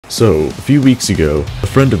So, a few weeks ago, a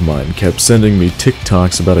friend of mine kept sending me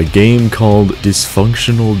TikToks about a game called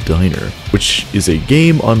Dysfunctional Diner, which is a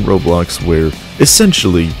game on Roblox where,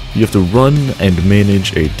 essentially, you have to run and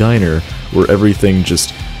manage a diner where everything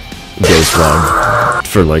just goes wrong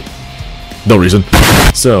for, like, no reason.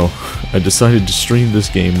 So, I decided to stream this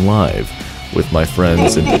game live with my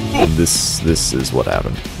friends, and this is what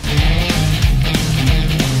happened.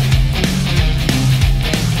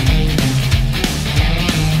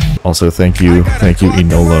 Also, thank you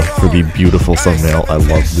Enola for the beautiful thumbnail. I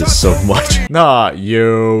love this so much. Nah,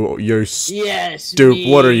 you're stupid.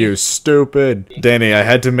 What are you, stupid? Danny, I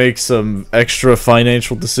had to make some extra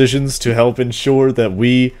financial decisions to help ensure that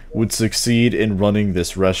we would succeed in running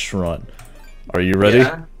this restaurant. Are you ready?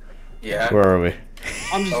 Yeah. Where are we?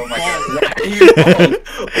 I'm just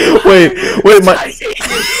wait, my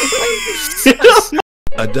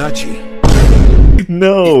Adachi.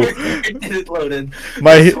 No.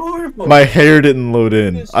 My hair didn't load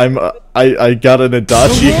in. I got an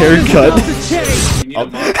Adachi haircut.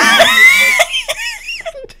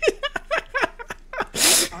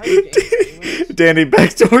 Danny,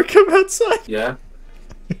 back door, come outside. Yeah.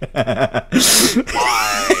 Why?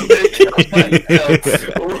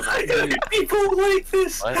 People like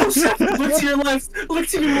this. Look to your left. Look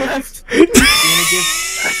to your left.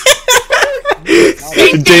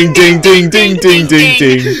 Ding ding ding ding ding ding ding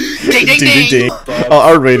ding ding ding. Oh,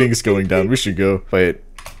 our rating's going down. We should go. Wait.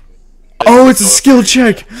 Oh, it's a skill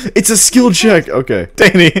check. It's a skill check. Okay,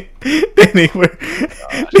 Danny,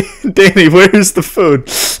 where's the food?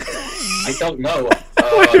 I don't know.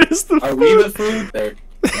 Where's the food? Are we the food? There.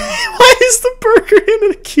 Why is the burger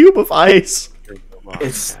in a cube of ice?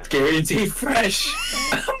 It's guaranteed fresh.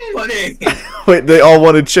 I'm running. Wait, they all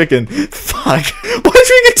wanted chicken. Fuck. Why did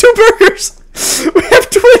we get 2 burgers? We have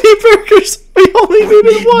 20 burgers. We only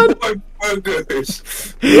needed 1. Burgers.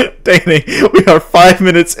 Danny, we are 5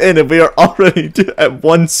 minutes in and we are already at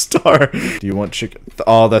 1 star. Do you want chicken?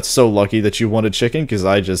 Oh, that's so lucky that you wanted chicken, because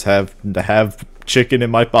I just have to have chicken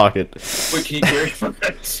in my pocket. Wait, can you hear it?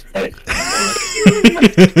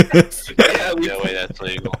 No way, that's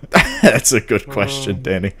legal. That's a good question,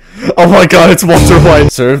 Danny. Oh my god, it's Walter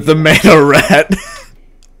White. Serve the man a rat.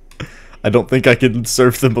 I don't think I can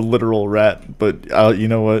serve them a literal rat, but you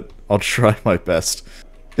know what? I'll try my best.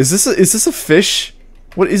 Is this a fish?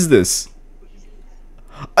 What is this?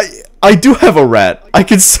 I do have a rat. I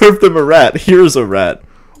can serve them a rat. Here's a rat.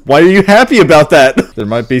 Why are you happy about that? There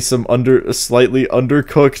might be some slightly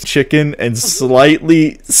undercooked chicken and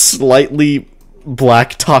slightly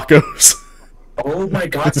black tacos. Oh my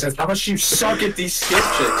god, Seth, how much you suck at these skip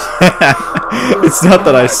chicks. It's not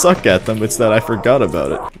that I suck at them, it's that I forgot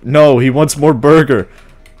about it. No, he wants more burger.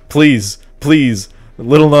 Please, please.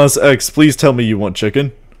 Little Nas X, please tell me you want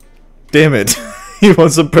chicken. Damn it. He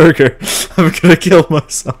wants a burger. I'm gonna kill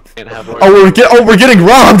myself. Oh, we're getting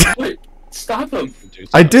robbed! Wait, stop him.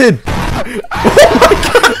 I did.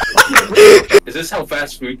 Is this how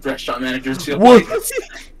fast food restaurant managers feel? What?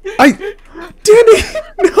 Danny,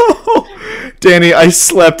 no! Danny, I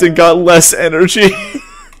slept and got less energy.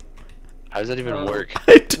 How does that even work?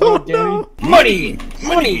 I don't know. Money!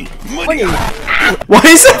 Money! Money! Why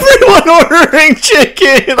is everyone ordering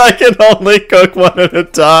chicken? I can only cook one at a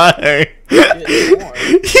time. You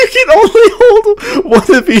can only hold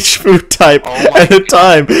one of each food type at a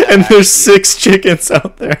time, and there's 6 chickens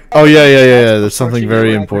out there. Oh yeah. There's something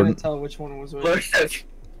very important. Tell which one was which.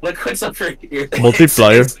 Look what's up right here.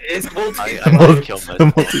 Multiplier. It's multiplier. I'm gonna kill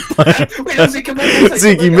myself. Multiplier. Wait, Zeke, come back outside.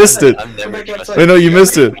 Zeke, you missed it. I'm never trusting Wait, no, you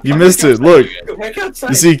missed it. You missed it. Look, Go back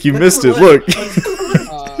outside. Zeke, you missed it. Look.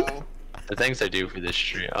 The things I do for this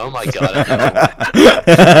stream. Oh my god.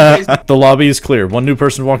 The lobby is clear. 1 new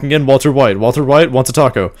person walking in. Walter White. Walter White wants a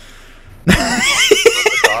taco.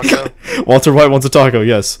 Taco? Walter White wants a taco.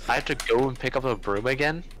 Yes. I have to go and pick up a broom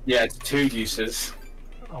again? Yeah, it's 2 uses.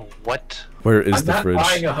 Oh, what? Where is I'm the not fridge?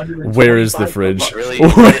 buying 125 Where is the fridge? Really?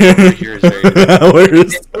 Where- Here is very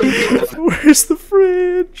Where's the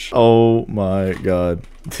fridge? Oh my god.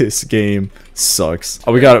 This game sucks.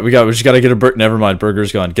 Oh, we got it. We just gotta get a burger. Never mind.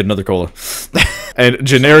 Burger's gone. Get another cola. And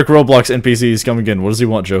generic Roblox NPCs coming in. What does he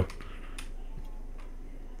want, Joe?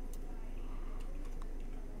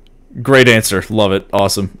 Great answer. Love it.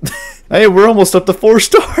 Awesome. Hey, we're almost up to 4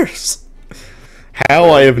 stars.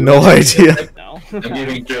 How? I have no idea. I'm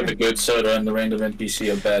giving Joe the good soda and the random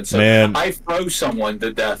NPC a bad soda. Man. I throw someone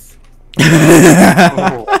to death.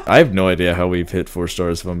 I have no idea how we've hit 4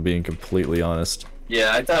 stars, if I'm being completely honest.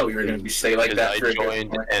 Yeah, I thought we were gonna stay like that for I a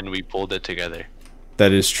joined bit. and we pulled it together.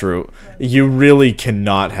 That is true. You really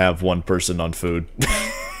cannot have 1 person on food.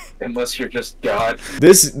 Unless you're just God.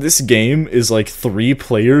 This game is like 3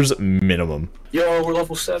 players minimum. Yo, we're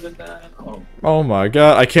level 7 now. Oh. Oh my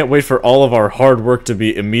god, I can't wait for all of our hard work to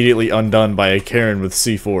be immediately undone by a Karen with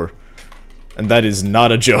C4. And that is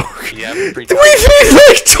not a joke. Yeah, We need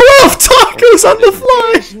like 12 tacos on the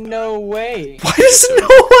fly! There's no way. Why does no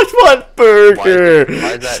one want burger?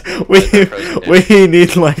 Why is that We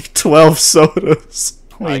need like 12 sodas.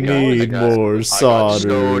 We I need got more soda.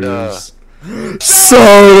 sodas.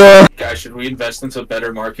 Soda! Guys, should we invest into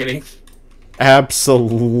better marketing?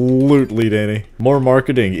 Absolutely, Danny. More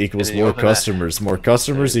marketing equals Danny, more open that. customers. More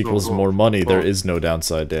customers equals more money. There is no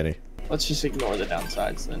downside, Danny. Let's just ignore the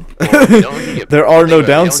downsides then. There are no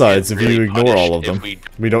downsides if you ignore all of them.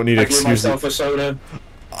 We don't need I give excuses. myself a soda.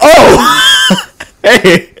 Oh!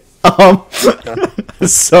 Hey!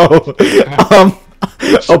 So,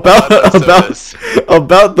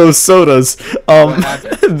 about those sodas,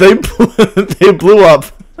 they blew up.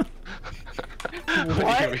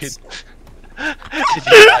 What? Did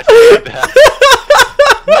you not do that?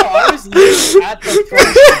 No, I was literally at the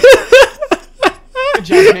front. Good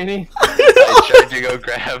job, Manny. I tried to go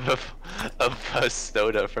grab a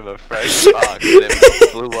soda from a fresh box and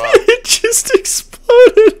it blew up. It just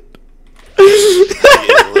exploded.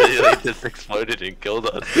 It literally just exploded and killed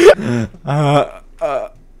us. I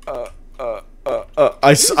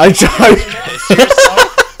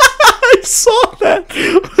saw that.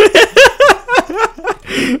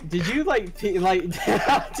 Did you like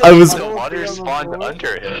I was- The water spawned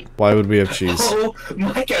under him. Why would we have cheese? Oh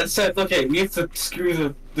my god, Seth, okay, we have to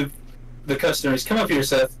screw the customers. Come up here,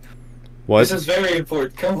 Seth. What? This is very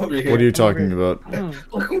important. Come over here. What are you talking about?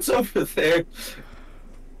 Look what's over there.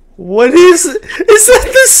 What is it? Is that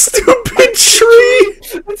the stupid tree?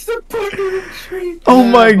 It's the fucking tree. Oh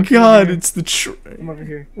Yeah, my look god, here. it's the tree. I'm over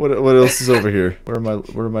here. What else is over here? Where am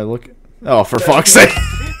I looking? Oh, for fuck's sake.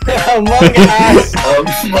 Among Us. Among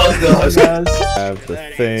Us. I have the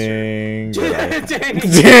thing. Danny.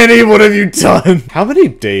 Danny, what have you done? How many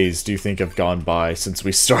days do you think have gone by since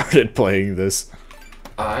we started playing this?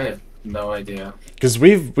 I have no idea. Because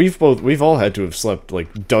we've all had to have slept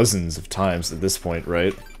like dozens of times at this point,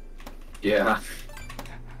 right? Yeah.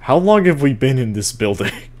 How long have we been in this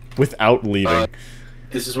building without leaving?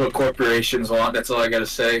 This is what corporations want, that's all I gotta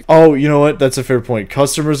say. Oh, you know what? That's a fair point.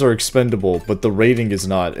 Customers are expendable, but the rating is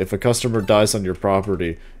not. If a customer dies on your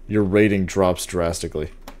property, your rating drops drastically.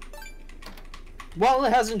 Well,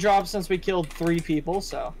 it hasn't dropped since we killed 3 people,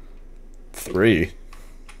 so. 3?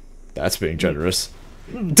 That's being generous.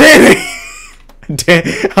 Danny!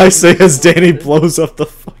 I say as Danny blows up the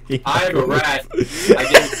fucking I have a rat. I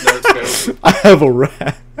get no scope. I have a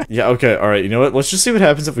rat. Yeah, okay, alright, you know what? Let's just see what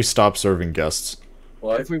happens if we stop serving guests.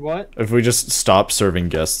 What? If we what? If we just stop serving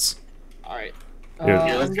guests. Alright. Here.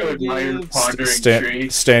 Here, let's go admire the pondering tree.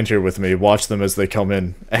 Stand here with me, watch them as they come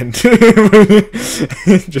in, and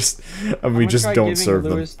just, and we gonna just try don't giving serve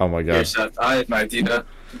Lewis- them. Oh my Here, god. Seth, I have an idea.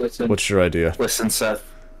 Listen. What's your idea? Listen, Seth.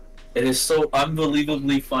 It is so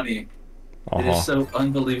unbelievably funny. It is so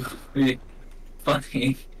unbelievably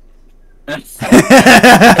funny.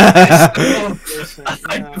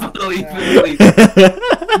 Unbelievably.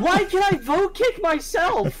 Why can I vote kick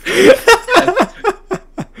myself? Did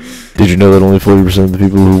you know that only 40% of the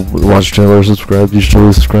people who watch the channel are subscribed? You should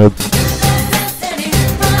totally subscribe.